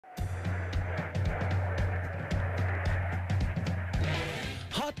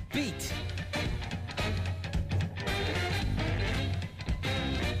beat.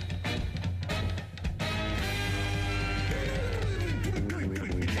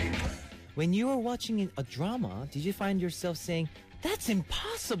 When you were watching a drama, did you find yourself saying, "That's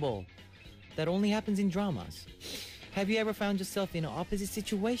impossible"? That only happens in dramas. Have you ever found yourself in an opposite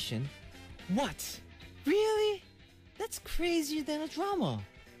situation? What? Really? That's crazier than a drama.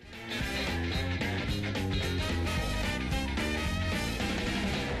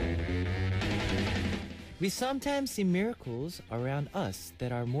 We sometimes see miracles around us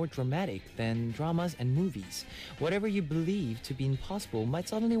that are more dramatic than dramas and movies. Whatever you believe to be impossible might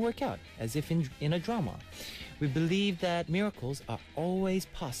suddenly work out, as if in a drama. We believe that miracles are always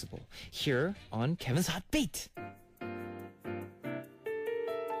possible. Here on Kevin's Hot Beat!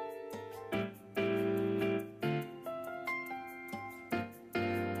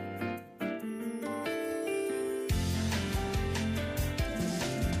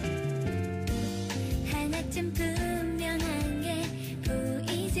 분명한 게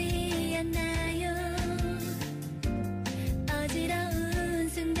보이지 않나요? 어지러운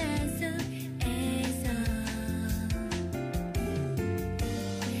순간 속에서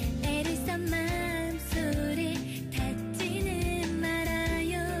애를 써 마음소리 닫지는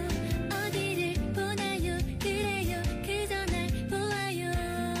말아요. 어디를 보나요? 그래요 그저 날 보아요.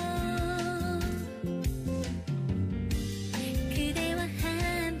 그대와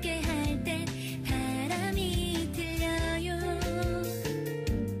함께 할 땐 바람이 들려요.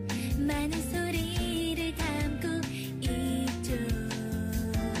 많은 소리를 담고 있죠.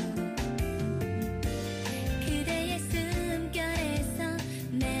 그대의 숨결에서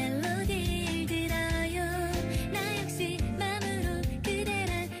멜로디를 들어요. 나 역시 마음으로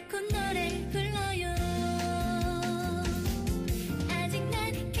그대란 콧노래 불러요. 아직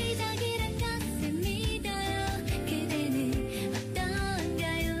난 기적이란 것을 믿어요. 그대는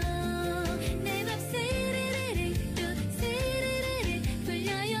어떤가요? 내 맘 스르르르 또 스르르르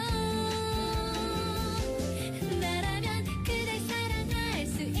불려요. 나라면 그댈 사랑할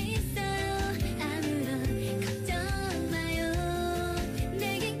수 있어요. 아무런 걱정 마요.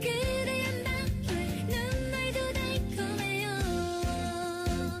 내겐 그대 한 방울 눈물도 달콤해요.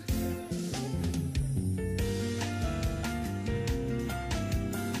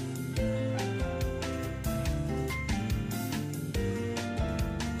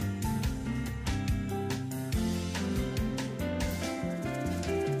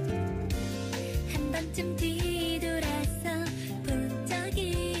 한 번쯤 뒤돌아서 본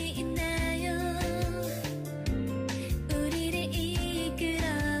적이 있나요? 우리를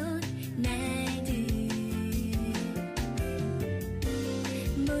이끌어온 날들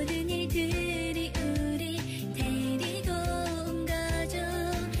모든 일들이 우리 데리고 온 거죠.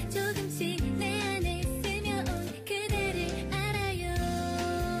 조금씩 내 안에 스며온 그대를 알아요.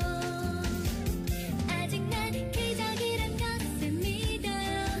 아직 난 기적이란 것을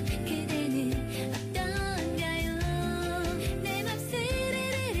믿어요. 그대는 어떤가요? 내 맘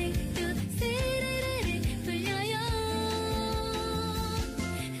스르르르 또 스르르르 불려요.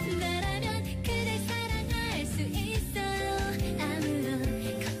 나라면 그댈 사랑할 수 있어요. 아무런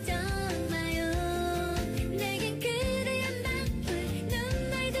걱정 마요. 내겐 그대 한 방울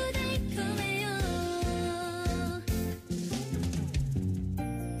눈물도 달콤해요.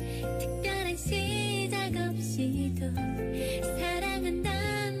 특별한 시작 없이도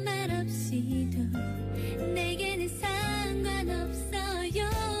사랑한단 말 없이도 내게는 상관없어요.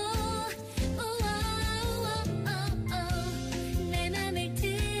 내 맘을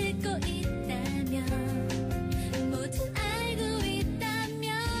듣고 있다면 모두 알고 있다면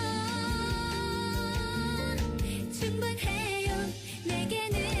충분해요.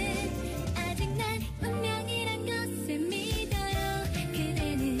 내게는 아직 난 운명이란 것을 믿어요.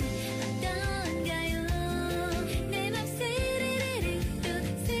 그대는 어떤가요? 내 맘 스르르르 또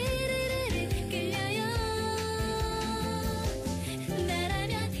스르르르 끌려요.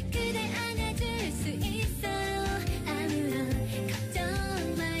 나라면 그댈 안아줄 수 있어요. 아무런 걱정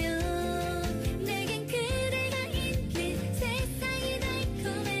마요. 내겐 그대가 있는 세상이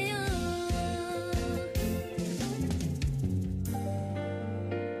달콤해요.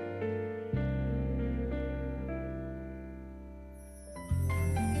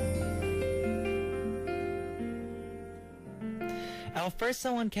 Our first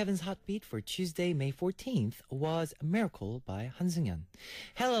song on Kevin's Hot Beat for Tuesday, May 14th was Miracle by Han Seung-yeon.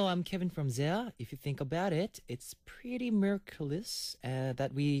 Hello, I'm Kevin from Zea. If you think about it, it's pretty miraculous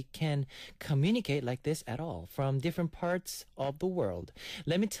that we can communicate like this at all from different parts of the world.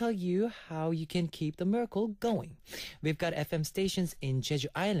 Let me tell you how you can keep the miracle going. We've got FM stations in Jeju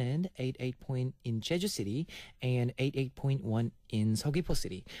Island, 88 point in Jeju City, and 88.1 in Seogwipo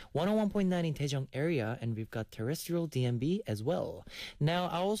City, 101.9 in Daejeong area, and we've got terrestrial DMB as well. Now,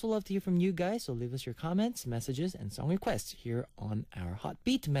 I also love to hear from you guys, so leave us your comments, messages, and song requests here on our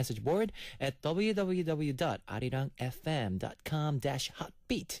Hotbeat message board at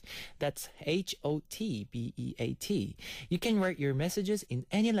www.arirangfm.com/hotbeat. That's HOTBEAT. You can write your messages in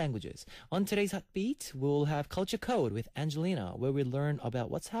any languages. On today's Hotbeat, we'll have Culture Code with Angelina, where we learn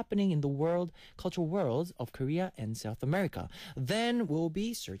about what's happening in the cultural worlds of Korea and South America. Then we'll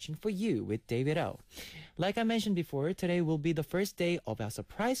be searching for you with David O. Like I mentioned before, today will be the first day of our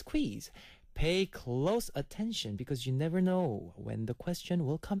surprise quiz. Pay close attention because you never know when the question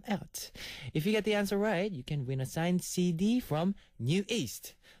will come out. If you get the answer right, you can win a signed CD from New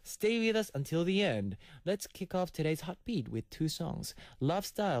East. Stay with us until the end. Let's kick off today's Hotbeat with two songs, Love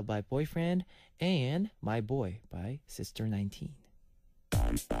Style by Boyfriend and My Boy by Sister 19.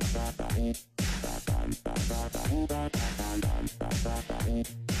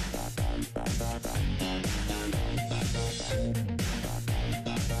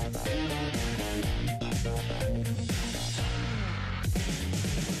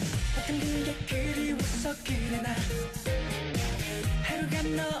 어떤 그게 그리워서 그래 나 하루가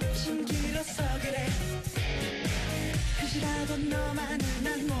너 없인 길어서 그래 혹시라도 너만을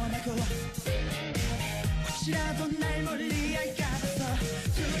난 원하고 혹시라도 날 멀리할까 봐서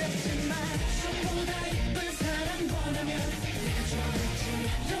두렵지만 너보다 이쁜 사람 원하면 내가 좋아했지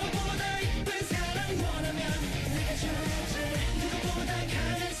너보다 이쁜 사람 원하면 내가 좋아했지 누구보다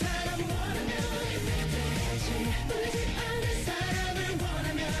강한 사람 원하면 내가 되겠지 울지 않을 사람을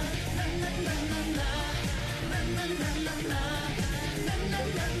원하면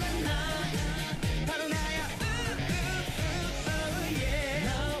바로 나야 너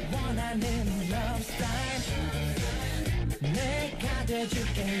원하는 love style 내가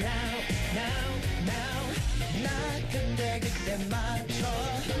돼줄게 now now now 나 그때 맞춰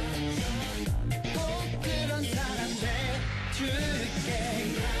꼭 그런 사람 돼줄게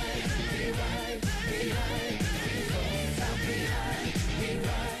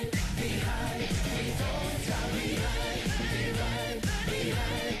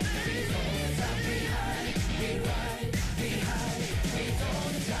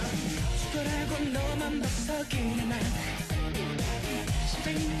죽어라고 너만 봤어 그래 난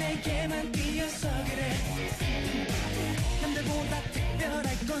심장이 내게만 뛰어서 그래 남들보다 특별할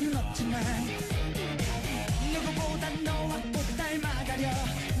건 없지만 누구보다 너와 꼭 닮아가려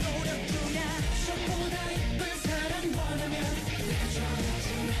노력 중이야 너보다 이쁜 사람 원하면 내가 좋아했지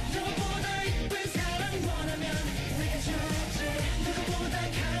너보다 이쁜 사람 원하면 내가 좋아했지 누구보다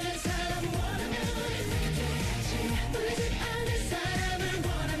강한 사람 원하면 내가 되겠지 울지 않을 사람을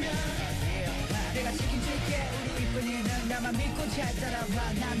원하면 내가 책임질게 우리 이쁜이는 나만 믿고 잘 따라와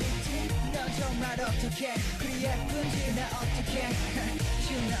나 믿지 너 정말 어떡해 그리 예쁜지 나 어떡해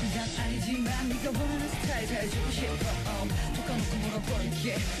쉬운 남자는 아니지만 네가 원하는 스타일 해주고 싶어 툭 까놓고 물어볼게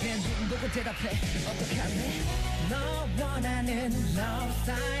내 눈 보고 대답해 어떡할래 너 원하는 love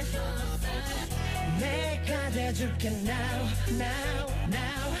style 내가 돼줄게 now now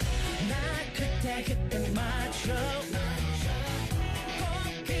now 나 그때 맞춰 꼭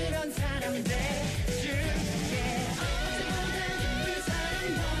그런 사람 돼줄게 어제보다 이쁜 사람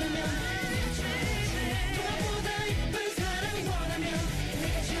원하면 내가 좋아했지 누구보다 이쁜 사람 원하면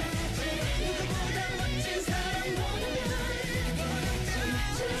내가 좋아했지 누구보다 멋진 사람 원하면 내가 원했지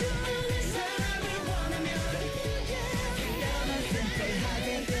주지 않을 사람을 원하면 그녀만 simple-하게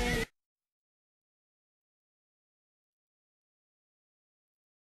돼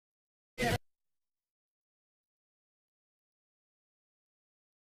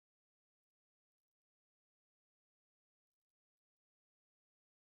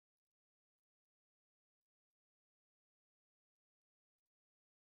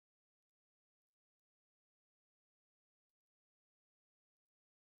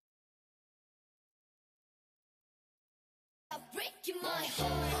Breaking my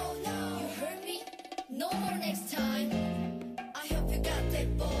heart. Oh no, you hurt me. No more next time. I hope you got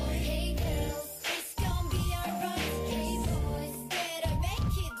that boy. Hey girls, it's gonna be alright. Hey boys, better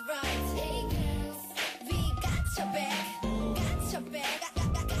make it right. Hey girls, we got your back. Got your back.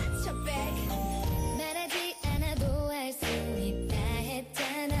 got your back. 말하지 않아도 알 수 있다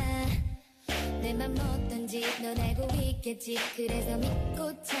했잖아. 내 맘 어떤지 넌 알고 있겠지. 그래서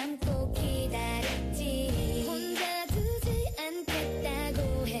믿고 참고 기다렸지. 혼자 두지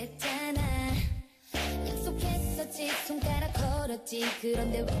않겠다고 했잖아. 약속했었지. 손가락 걸었지.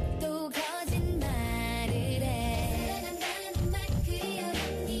 그런데 왜 또 거짓말을 해. 사랑한다는 말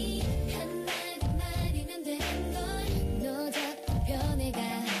그여봤니. 한마디만 되는 걸. 너 자꾸 변해가.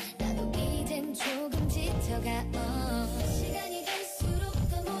 나도 이젠 조금 지쳐가. 시간이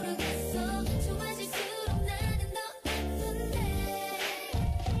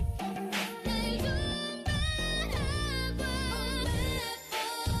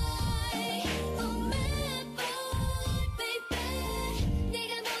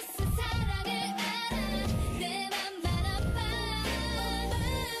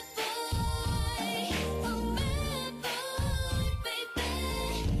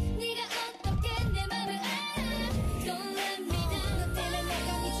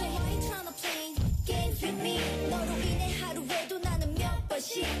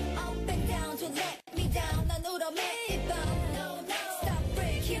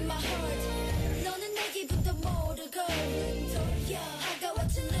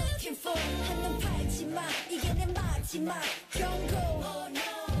마지막 경고. Oh no,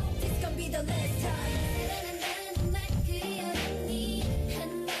 this gon' be the last time. 사랑한다는 말 그렸니?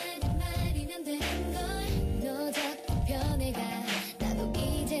 한마디면 되는 걸. 너 자꾸 변해가. 나도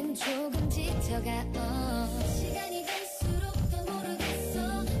이젠 조금 지쳐가. 시간이 갈수록 더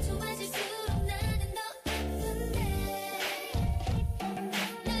모르겠어. 좁아질수록 나는 더 아픈데.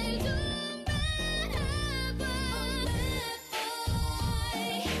 날 좀 바라봐.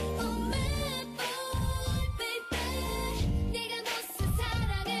 Oh my boy, baby. 내가 무슨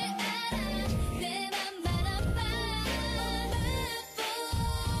사랑을 알아. 내 맘만 아파.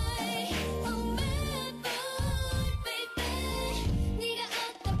 Oh my boy, baby. 네가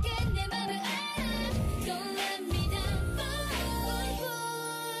어떻게 내 맘을 알아. Don't let me down, boy,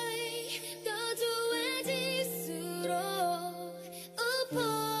 boy. 더 좋아질수록 oh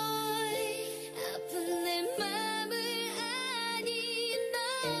boy. 아픈 내 맘을 아니 너.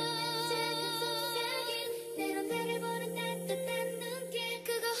 작은 속삭임 때론 나를 보는 따뜻한 눈길.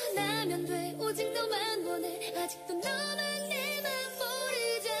 그거 하나면 돼. 오직 너만 원해. 아직도 너만 내 맘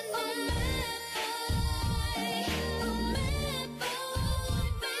모르잖아. Oh my boy,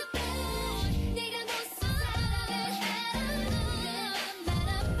 baby. 네가 무슨 사랑을 알아. 내 맘만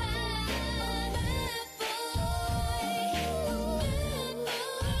아파. Oh my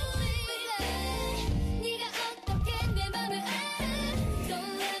boy, baby. 네가 어떻게 내 맘을 알아.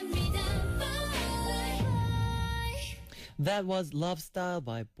 Don't let me down, boy. That was Love Style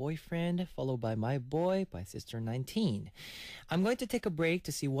by Boyfriend, followed by My Boy by Sister 19. I'm going to take a break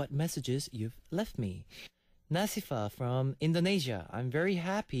to see what messages you've left me. Nasifa from Indonesia. I'm very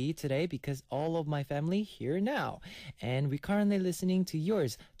happy today because all of my family here now. And we're currently listening to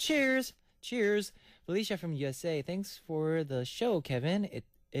yours. Cheers! Cheers! Felicia from USA. Thanks for the show, Kevin.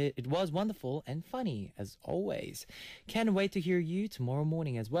 It was wonderful and funny, as always. Can't wait to hear you tomorrow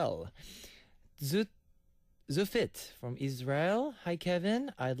morning as well. Zufit from Israel. Hi,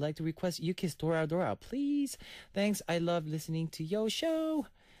 Kevin. I'd like to request Yuki's Dora Dora, please. Thanks. I love listening to your show.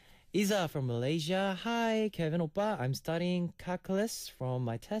 Isa from Malaysia. Hi, Kevin Oppa. I'm studying calculus from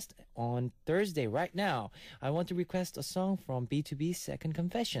my test on Thursday right now. I want to request a song from B2B's Second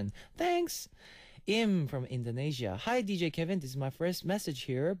Confession. Thanks. Im from Indonesia. Hi, DJ Kevin. This is my first message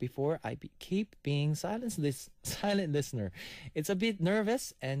here before I keep being silent listener. It's a bit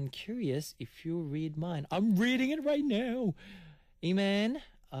nervous and curious if you read mine. I'm reading it right now. Iman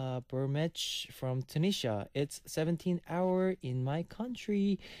Burmech from Tunisia. It's 17th hour in my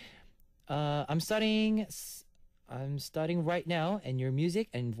country. I'm studying right now, and your music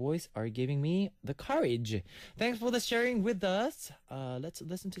and voice are giving me the courage. Thanks for the sharing with us. Let's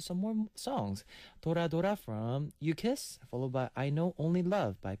listen to some more songs. Dora Dora from Yukis, followed by I Know Only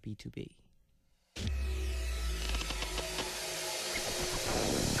Love by B2B.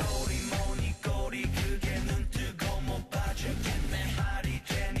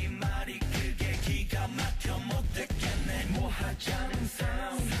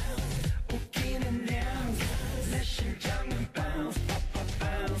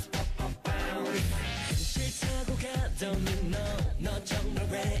 싫다고 가던 너 정말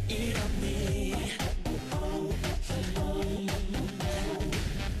왜 이러니.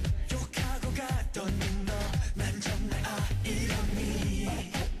 욕하고 가던 너난 정말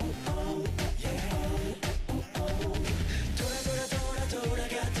이러니.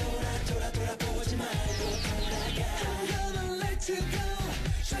 돌아보지 말고 돌아가. I'm gonna let you go.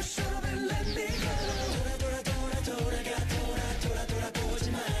 Shut up and let me go.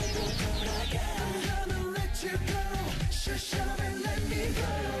 돌아보지 말고 돌아가. I'm gonna let you go. Shut up and let me go.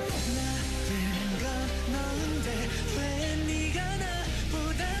 나쁜 건 너인데 왜 네가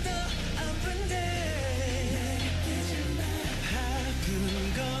나보다 더 아픈데. 아픈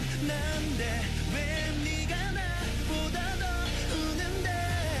건 난데